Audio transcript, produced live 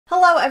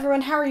Hello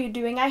everyone, how are you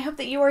doing? I hope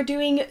that you are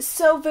doing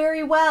so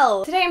very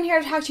well. Today I'm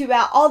here to talk to you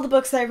about all the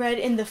books that I read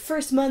in the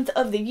first month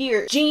of the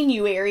year,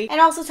 January, and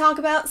also talk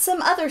about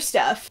some other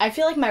stuff. I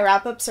feel like my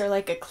wrap-ups are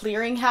like a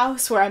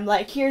clearinghouse where I'm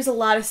like, here's a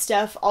lot of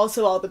stuff,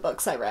 also all the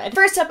books I read.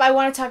 First up, I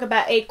want to talk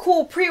about a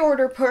cool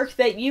pre-order perk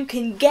that you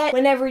can get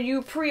whenever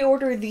you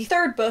pre-order the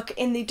third book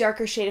in the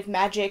Darker Shade of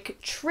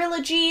Magic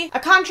trilogy. A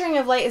Conjuring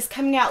of Light is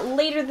coming out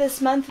later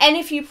this month, and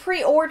if you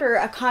pre-order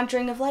A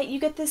Conjuring of Light, you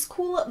get this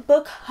cool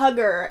book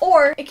hugger,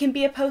 or it can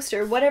be a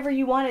poster, whatever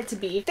you want it to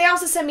be. They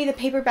also sent me the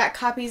paperback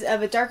copies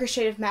of A Darker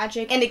Shade of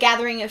Magic and A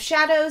Gathering of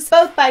Shadows,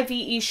 both by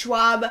V.E.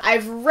 Schwab.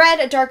 I've read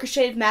A Darker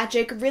Shade of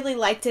Magic, really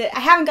liked it.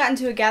 I haven't gotten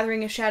to A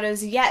Gathering of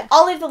Shadows yet.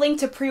 I'll leave the link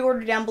to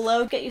pre-order down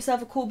below. Get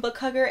yourself a cool book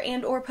hugger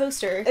and or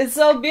poster. It's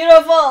so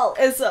beautiful!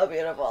 It's so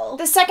beautiful.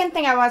 The second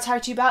thing I want to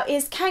talk to you about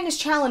is Kindness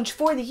Challenge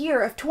for the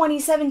year of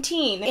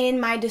 2017.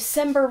 In my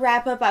December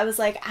wrap-up, I was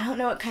like, I don't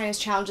know what Kindness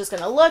Challenge is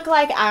gonna look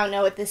like, I don't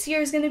know what this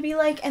year is gonna be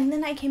like, and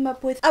then I came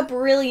up with a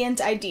brilliant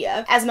idea.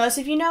 As most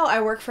of you know, I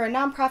work for a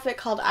nonprofit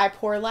called I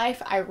Pour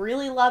Life. I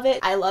really love it.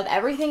 I love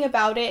everything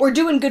about it. We're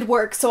doing good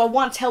work, so I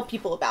want to tell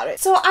people about it.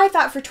 So I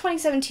thought for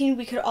 2017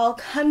 we could all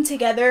come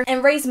together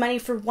and raise money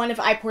for one of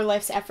I Pour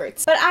Life's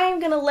efforts. But I am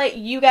gonna let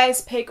you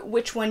guys pick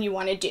which one you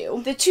want to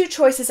do. The two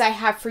choices I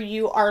have for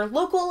you are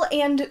local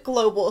and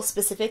global,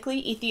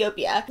 specifically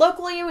Ethiopia.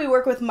 Locally, we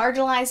work with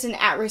marginalized and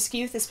at-risk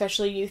youth,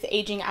 especially youth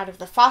aging out of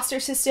the foster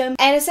system,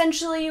 and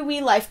essentially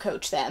we life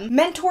coach them.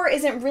 Mentor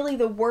isn't really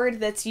the word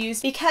that's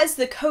used because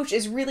the coach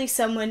is really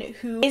someone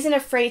who isn't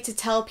afraid to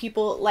tell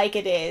people like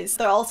it is.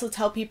 They'll also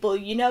tell people,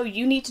 you know,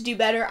 you need to do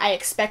better, I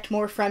expect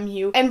more from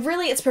you. And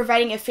really it's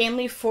providing a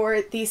family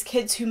for these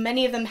kids who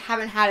many of them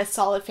haven't had a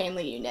solid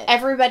family unit.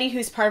 Everybody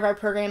who's part of our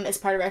program is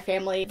part of our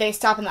family. They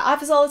stop in the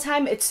office all the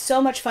time. It's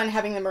so much fun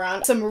having them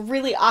around. Some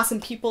really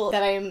awesome people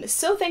that I am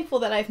so thankful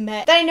that I've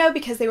met that I know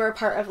because they were a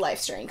part of Life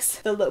Strengths,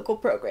 the local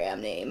program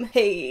name.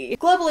 Hey.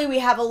 Globally we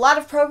have a lot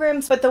of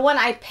programs, but the one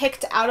I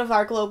picked out of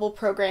our global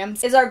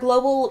programs is our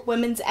Global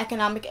Women's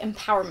Economic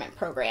Empowerment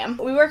Program.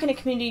 We work in a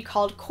community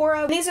called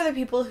Cora. These are the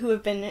people who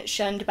have been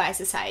shunned by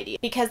society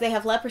because they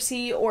have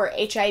leprosy or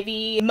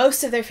HIV.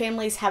 Most of their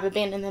families have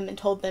abandoned them and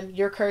told them,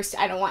 you're cursed,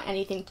 I don't want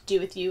anything to do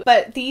with you.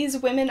 But these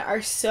women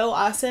are so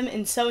awesome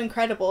and so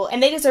incredible,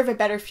 and they deserve a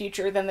better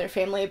future than their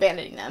family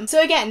abandoning them.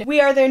 So again,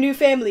 we are their new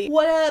family.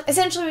 What up?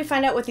 Essentially, we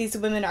find out what these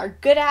women are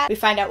good at, we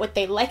find out what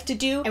they like to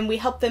do, and we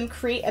help them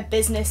create a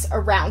business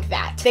around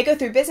that. They go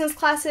through business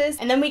classes,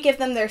 and then we give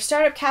them their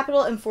startup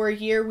capital, and for a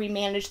year we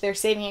manage their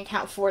saving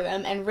account for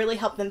them and really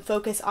help them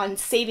focus on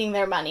saving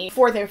their money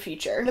for their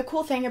future. The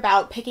cool thing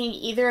about picking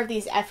either of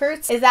these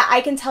efforts is that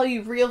I can tell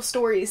you real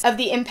stories of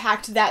the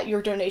impact that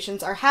your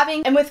donations are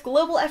having, and with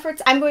global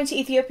efforts, I'm going to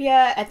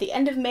Ethiopia at the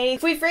end of May.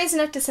 If we've raised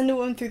enough to send a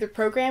woman through the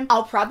program,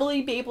 I'll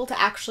probably be able to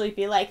actually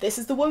be like, this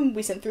is the woman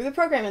we sent through the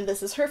program and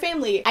this is her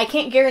family. I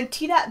can't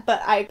guarantee that,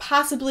 but I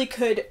possibly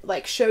could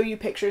like show you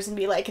pictures and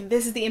be like,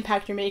 this is the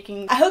impact you're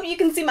making. I hope you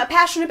can see my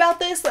passion about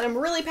this, that I'm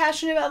really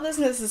passionate about this,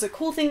 and this is a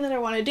cool thing that I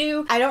want to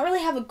do. I don't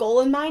really have a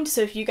goal in mind,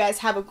 so if you guys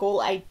have a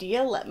goal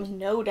idea, let me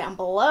know down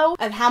below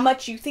of how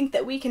much you think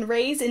that we can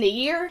raise in a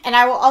year, and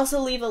I will also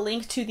leave a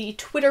link to the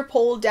Twitter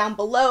poll down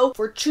below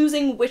for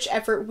choosing which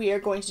effort we are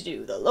going to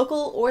do, the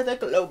local or the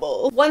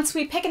global. Once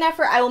we pick an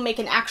effort, I will make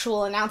an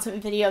actual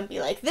announcement video and be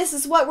like, this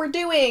is what we're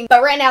doing,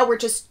 but right now we're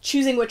just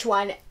choosing which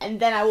one, and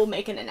then I will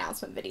make an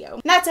announcement video.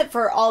 And that's it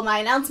for all my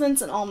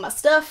announcements and all my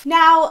stuff.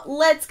 Now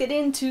let's get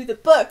into the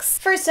books.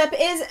 First up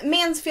is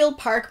Mansfield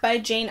Park by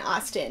Jane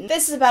Austen.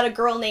 This is about a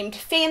girl named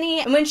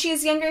Fanny, and when she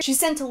is younger, she's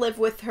sent to live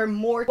with her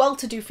more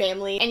well-to-do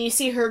family, and you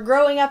see her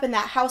growing up in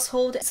that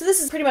household. So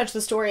this is pretty much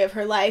the story of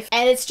her life,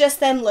 and it's just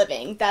them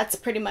living. That's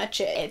pretty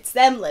much it. It's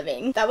them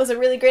living. That was a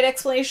really great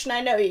explanation,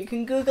 I know. You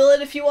can Google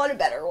it if you want a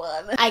better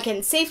one. I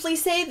can safely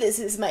say this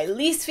is my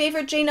least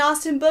favorite Jane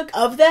Austen book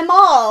of them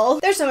all.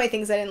 There's so many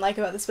things I didn't like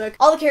about this book.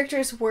 All the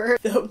characters were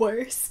the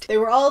worst. They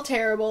were all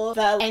terrible.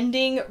 The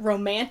ending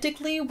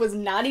romantically was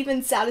not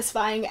even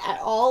satisfying at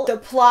all. The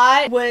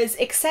plot was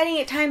exciting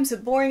at times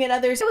but boring at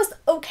others. It was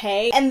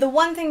okay. And the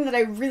one thing that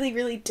I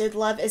really did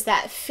love is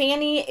that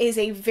Fanny is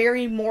a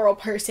very moral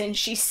person.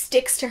 She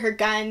sticks to her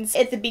guns.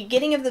 At the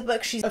beginning of the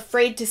book, she's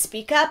afraid to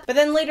speak up, but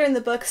then later in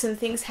the book, some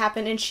things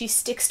happen and she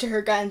sticks to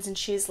her guns and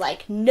she's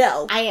like,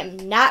 no, I am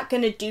not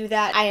gonna do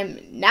that. I am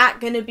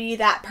not gonna be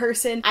that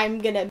person. I'm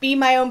gonna be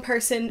my own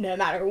person. No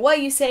matter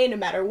what you say, no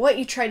matter what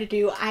you try to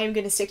do, I am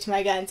gonna stick to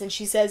my guns. And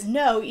she says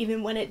no,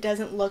 even when it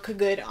doesn't look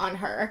good on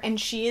her. And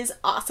she is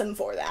awesome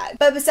for that.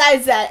 But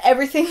besides that,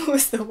 everything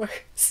was the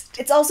worst.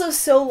 It's also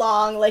so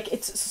long, like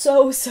it's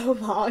so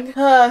long.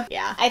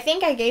 Yeah, I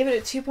think I gave it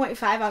a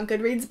 2.5 on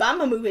Goodreads, but I'm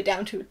gonna move it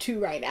down to a 2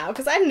 right now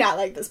because I do not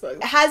like this book.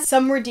 It has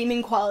some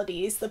redeeming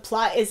qualities. The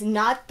plot is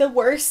not the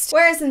worst,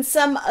 whereas in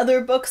some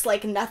other books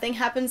like Nothing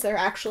Happens, there are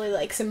actually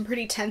like some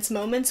pretty tense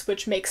moments,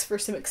 which makes for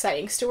some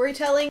exciting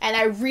storytelling. And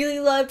I really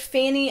loved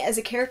Fanny as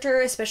a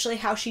character, especially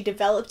how she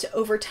developed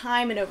over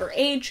time and over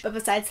age, but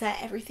besides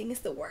that, everything is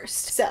the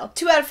worst. So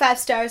 2 out of 5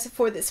 stars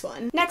for this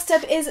one. Next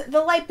up is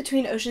The Light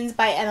Between Oceans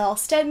by M.L.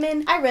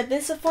 Stedman. I read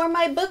this for for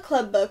my book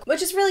club book,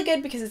 which is really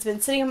good because it's been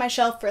sitting on my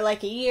shelf for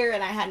like a year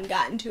and I hadn't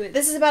gotten to it.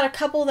 This is about a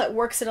couple that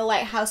works at a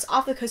lighthouse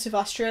off the coast of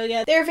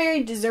Australia. They're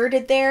very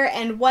deserted there,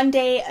 and one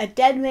day a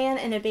dead man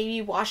and a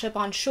baby wash up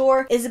on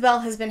shore. Isabel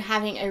has been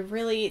having a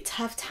really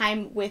tough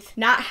time with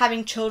not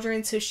having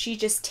children, so she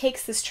just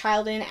takes this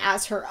child in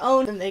as her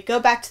own. Then they go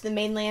back to the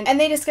mainland and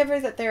they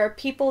discover that there are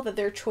people that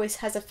their choice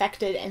has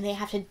affected and they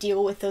have to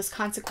deal with those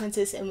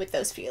consequences and with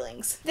those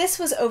feelings. This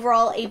was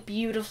overall a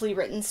beautifully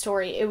written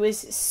story. It was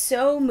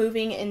so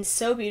moving and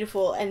so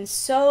beautiful and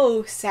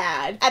so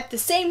sad. At the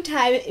same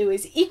time, it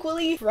was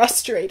equally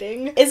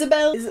frustrating.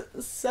 Isabel is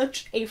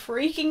such a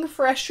freaking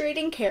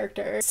frustrating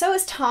character. So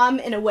is Tom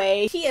in a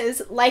way. He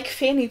is, like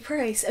Fanny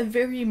Price, a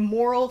very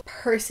moral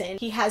person.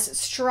 He has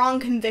strong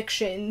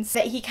convictions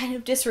that he kind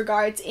of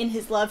disregards in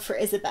his love for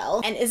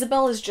Isabel, and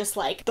Isabel is just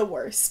like the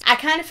worst. I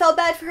kind of felt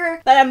bad for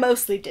her, but I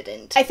mostly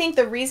didn't. I think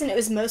the reason it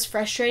was most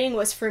frustrating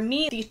was, for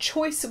me, the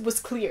choice was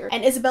clear,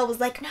 and Isabel was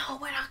like, no,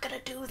 we're not gonna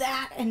do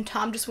that, and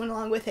Tom just went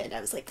along with it, and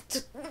I was like,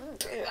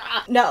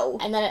 no.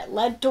 And then it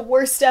led to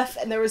worse stuff,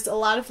 and there was a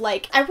lot of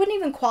like, I wouldn't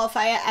even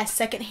qualify it as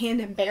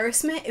secondhand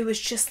embarrassment. It was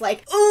just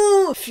like,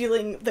 ooh,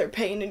 feeling their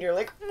pain, and you're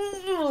like,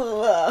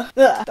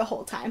 the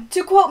whole time.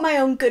 To quote my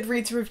own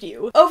Goodreads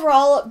review,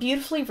 overall,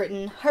 beautifully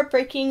written,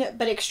 heartbreaking,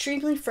 but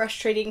extremely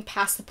frustrating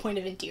past the point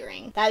of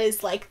endearing. That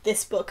is like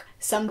this book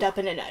summed up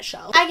in a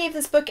nutshell. I gave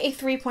this book a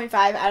 3.5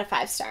 out of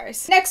 5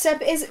 stars. Next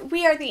up is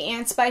We Are the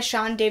Ants by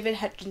Sean David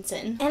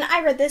Hutchinson, and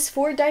I read this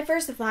for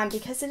Diversathon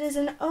because it is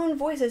an Own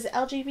Voices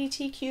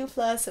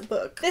LGBTQ+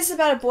 book. This is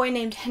about a boy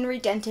named Henry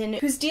Denton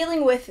who's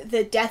dealing with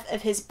the death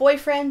of his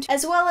boyfriend,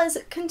 as well as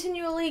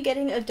continually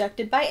getting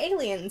abducted by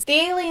aliens. The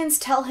aliens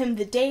tell him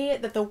the day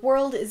that the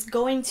world is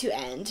going to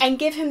end and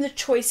give him the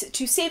choice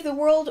to save the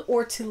world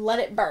or to let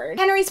it burn.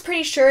 Henry's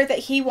pretty sure that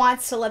he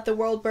wants to let the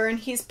world burn.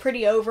 He's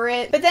pretty over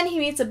it, but then he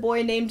meets a boy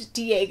named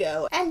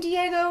Diego, and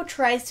Diego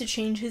tries to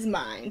change his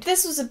mind.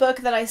 This was a book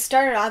that I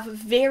started off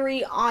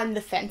very on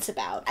the fence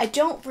about. I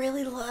don't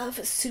really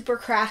love super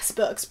crass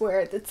books where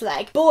it's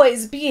like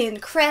boys being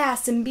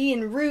crass and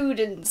being rude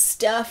and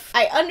stuff.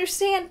 I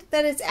understand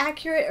that it's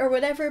accurate or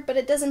whatever, but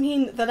it doesn't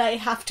mean that I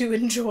have to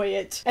enjoy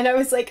it. And I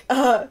was like,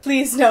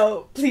 please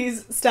no,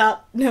 please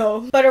stop,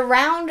 no. But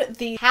around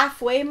the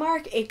halfway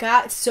mark, it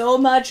got so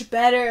much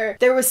better.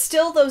 There was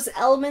still those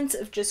elements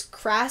of just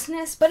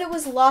crassness, but it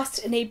was lost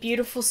in a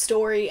beautiful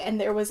story, and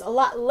there was a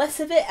lot less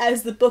of it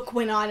as the book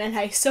went on, and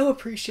I so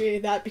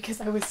appreciated that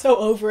because I was so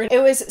over it.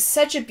 It was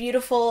such a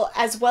beautiful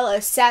as well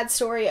as sad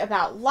story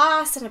about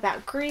loss and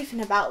about grief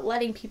and about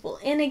letting people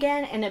in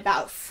again and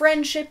about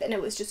friendship, and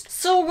it was just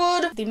so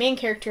good. The main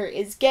character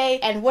is gay,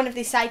 and one of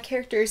the side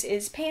characters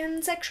is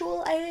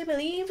pansexual, I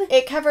believe.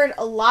 It covered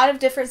a lot of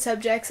different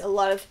subjects, a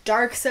lot of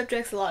dark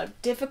subjects, a lot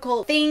of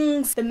difficult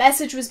things. The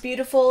message was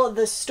beautiful,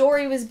 the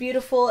story was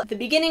beautiful. The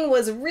beginning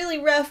was really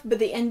rough, but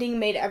the ending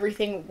made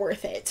everything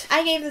worth it.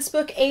 I gave this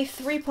book a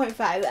 3.5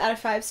 out of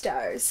 5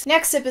 stars.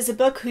 Next up is a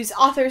book whose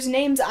authors'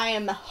 names I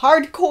am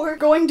hardcore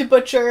going to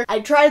butcher. I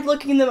tried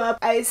looking them up.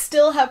 I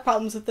still have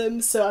problems with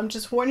them, so I'm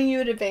just warning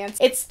you in advance.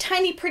 It's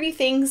Tiny Pretty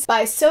Things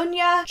by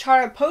Sonia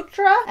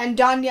Charapotra and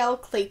Danielle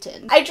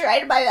Clayton. I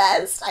tried my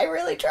best. I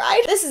really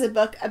tried. This is a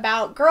book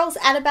about girls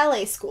at a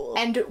ballet school,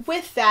 and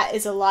with that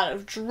is a lot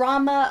of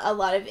drama, a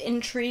lot of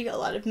intrigue, a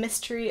lot of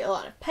mystery, a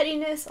lot of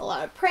pettiness, a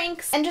lot of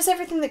pranks, and just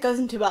everything that goes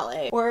into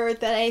ballet, or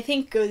that I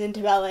think goes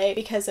into ballet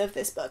because of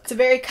this book. It's a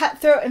very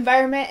cutthroat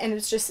environment, and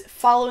it's just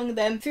following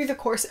them through the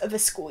course of a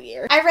school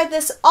year. I read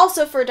this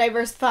also for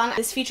Diversathon.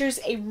 This features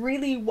a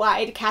really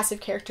wide cast of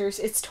characters.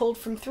 It's told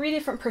from 3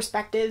 different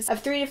perspectives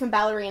of 3 different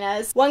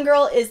ballerinas. One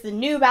girl is the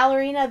new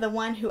ballerina, the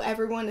one who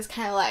everyone is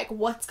kind of like,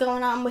 what's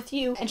going on with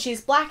you? And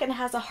she's black and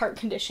has a heart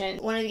condition.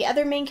 One of the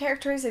other main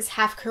characters is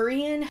half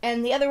Korean,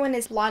 and the other one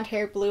is blonde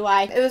hair, blue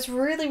eye. It was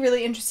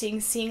really interesting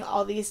seeing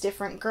all these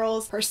different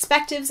girls'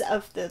 perspectives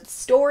of the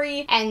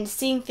story and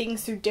seeing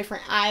things through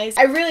different eyes.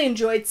 I really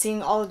enjoyed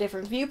seeing all the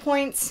different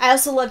viewpoints. I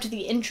also loved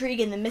the intrigue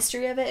and the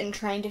mystery of it and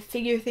trying to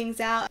figure things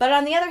out. But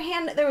on the other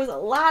hand, there was a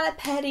lot of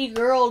petty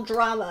girl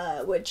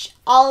drama, which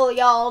all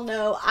y'all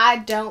know I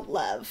don't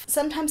love.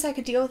 Sometimes I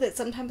could deal with it,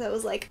 sometimes I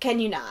was like, can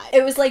you not?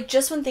 It was like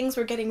just when things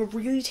were getting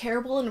really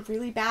terrible and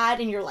really bad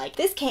and you're like,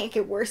 this can't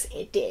get worse,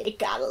 it did. It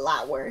got a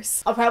lot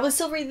worse. I'll probably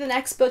still read the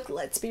next book,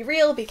 let's be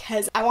real,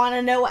 because I want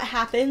to know what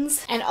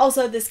happens. And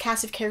also this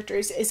cast of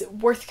characters is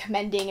worth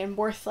commending and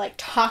worth like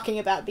talking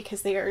about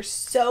because they are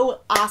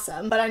so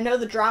awesome. But I know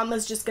the drama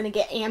is just gonna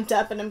get amped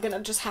up and I'm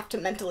gonna just have to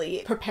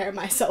mentally prepare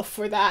myself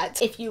for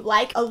that. If you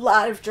like a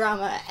lot of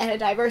drama and a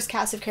diverse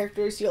cast of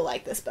characters, you'll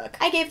like this book.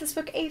 I gave this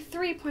book a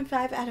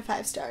 3.5 out of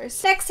 5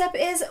 stars. Next up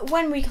is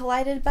When We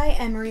Collided by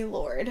Emery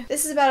Lord.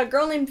 This is about a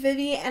girl named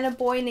Vivi and a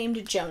boy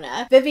named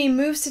Jonah. Vivi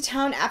moves to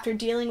town after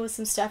dealing with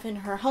some stuff in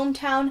her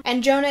hometown,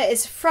 and Jonah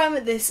is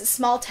from this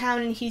small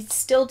town and he's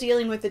still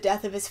dealing with the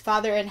death of his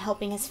father and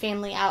helping his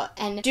family out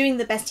and doing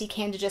the best he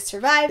can to just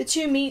survive. The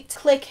two meet,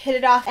 click, hit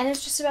it off, and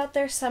it's just about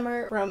their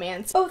summer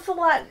romance. Both a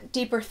lot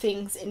deeper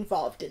things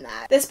involved in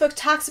that. This book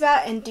talks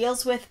about and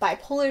deals with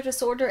bipolar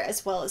disorder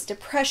as well as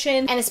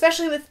depression, and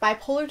especially with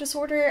bipolar bipolar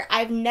disorder.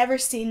 I've never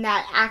seen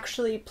that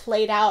actually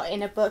played out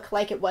in a book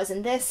like it was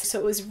in this, so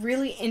it was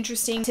really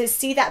interesting to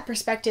see that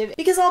perspective,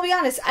 because I'll be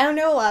honest, I don't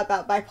know a lot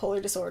about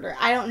bipolar disorder.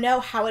 I don't know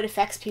how it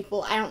affects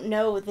people. I don't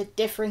know the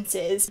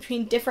differences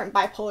between different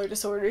bipolar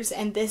disorders,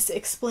 and this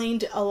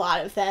explained a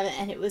lot of them,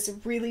 and it was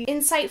really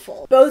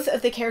insightful. Both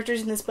of the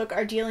characters in this book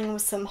are dealing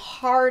with some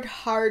hard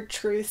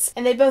truths,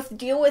 and they both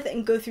deal with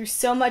and go through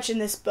so much in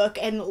this book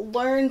and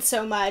learn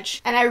so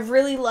much, and I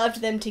really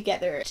loved them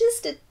together.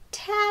 Just a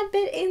tad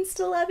bit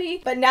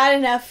insta-lovey, but not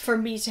enough for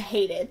me to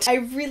hate it. I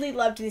really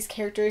loved these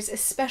characters,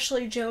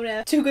 especially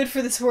Jonah. Too good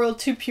for this world,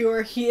 too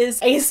pure. He is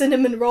a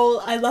cinnamon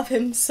roll. I love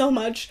him so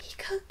much. He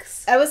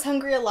cooks. I was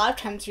hungry a lot of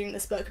times reading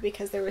this book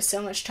because there was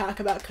so much talk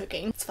about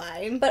cooking. It's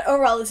fine. But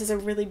overall, this is a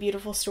really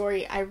beautiful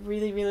story. I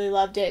really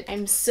loved it.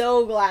 I'm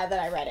so glad that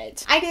I read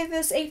it. I gave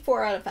this a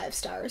 4 out of 5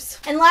 stars.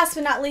 And last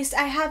but not least,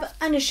 I have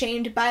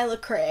Unashamed by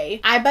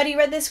Lecrae. I buddy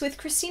read this with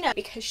Christina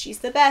because she's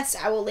the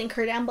best. I will link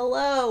her down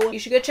below. You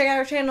should go check out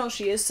her channel.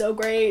 She is so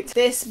great.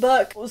 This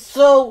book was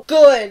so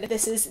good.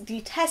 This is the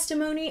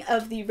testimony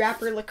of the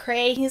rapper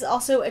Lecrae. He's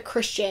also a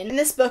Christian, and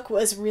this book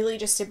was really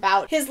just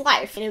about his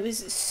life, and it was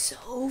so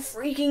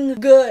freaking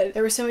good.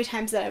 There were so many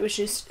times that I was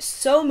just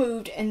so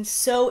moved and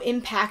so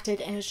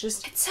impacted, and it's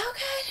so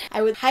good.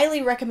 I would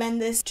highly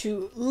recommend this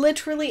to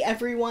literally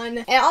everyone,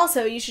 and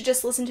also you should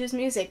just listen to his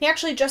music. He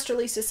actually just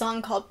released a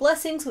song called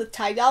Blessings with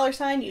Ty Dolla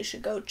 $ign. You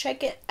should go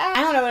check it out.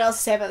 I don't know what else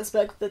to say about this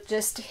book, but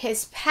just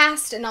his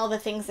past and all the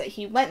things that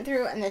he went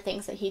through and the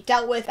things that he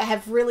dealt with that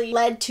have really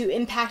led to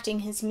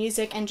impacting his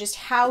music, and just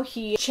how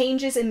he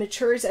changes and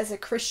matures as a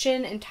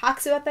Christian and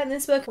talks about that in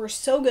this book were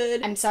so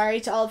good. I'm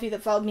sorry to all of you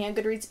that followed me on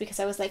Goodreads, because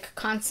I was like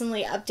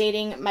constantly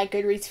updating my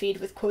Goodreads feed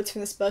with quotes from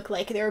this book.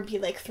 Like there would be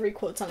like 3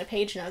 quotes on a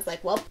page, and I was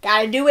like, well,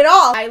 gotta do it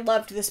all. I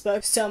loved this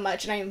book so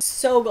much, and I am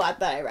so glad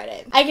that I read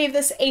it. I gave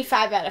this a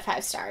 5 out of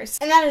 5 stars.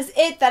 And that is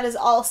it. That is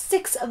all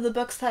 6 of the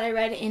books that I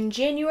read in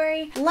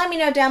January. Let me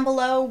know down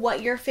below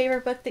what your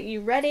favorite book that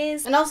you read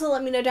is, and also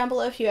let me know down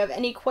below if you have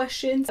any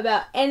questions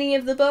about any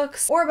of the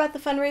books or about the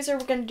fundraiser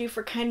we're going to do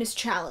for Kindness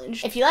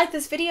Challenge. If you like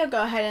this video,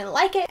 go ahead and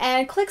like it,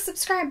 and click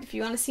subscribe if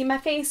you want to see my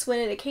face when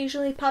it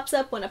occasionally pops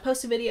up when I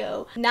post a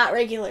video. Not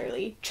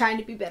regularly. Trying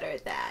to be better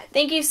at that.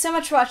 Thank you so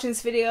much for watching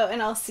this video,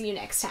 and I'll see you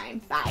next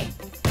time. Bye.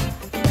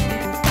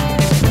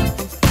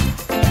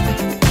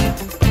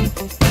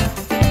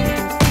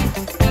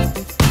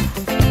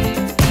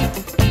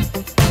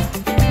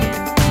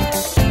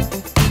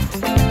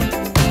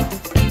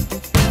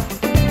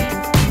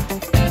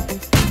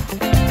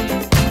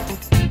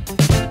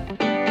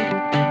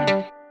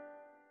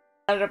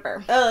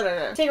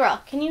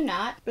 Tinkerbell, can you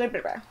not?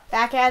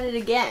 Back at it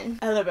again.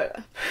 Oh, look at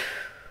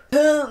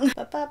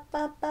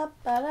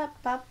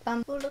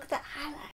that highlight.